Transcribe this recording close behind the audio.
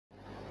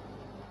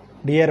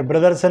Dear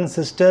brothers and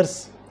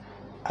sisters,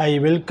 I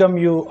welcome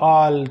you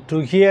all to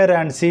hear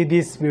and see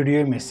this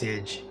video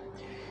message.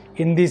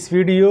 In this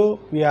video,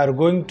 we are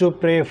going to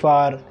pray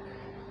for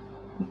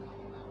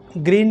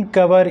green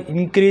cover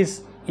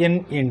increase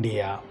in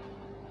India.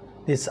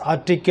 This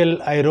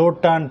article I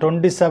wrote on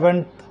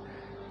 27th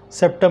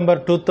September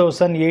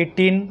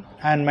 2018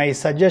 and my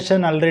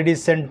suggestion already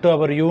sent to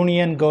our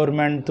union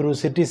government through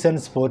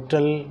citizens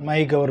portal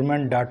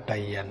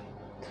mygovernment.in.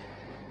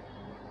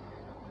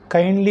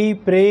 Kindly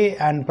pray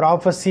and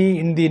prophesy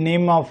in the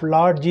name of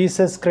Lord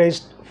Jesus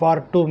Christ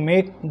for to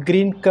make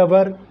green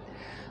cover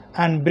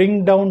and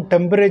bring down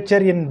temperature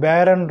in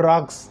barren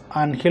rocks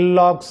and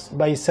hillocks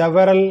by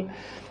several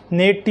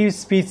native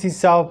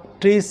species of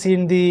trees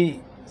in the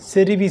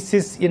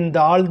crevices in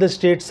all the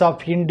states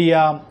of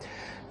India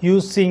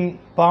using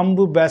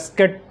bamboo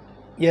basket,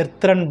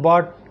 earthen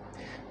pot,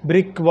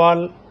 brick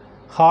wall,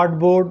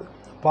 hardboard,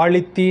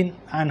 polythene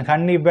and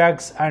honey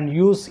bags and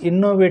use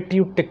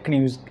innovative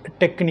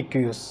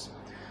techniques.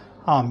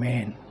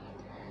 Amen.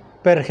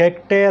 Per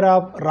hectare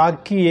of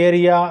rocky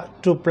area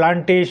to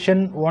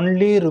plantation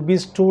only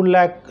rupees 2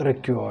 lakh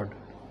required.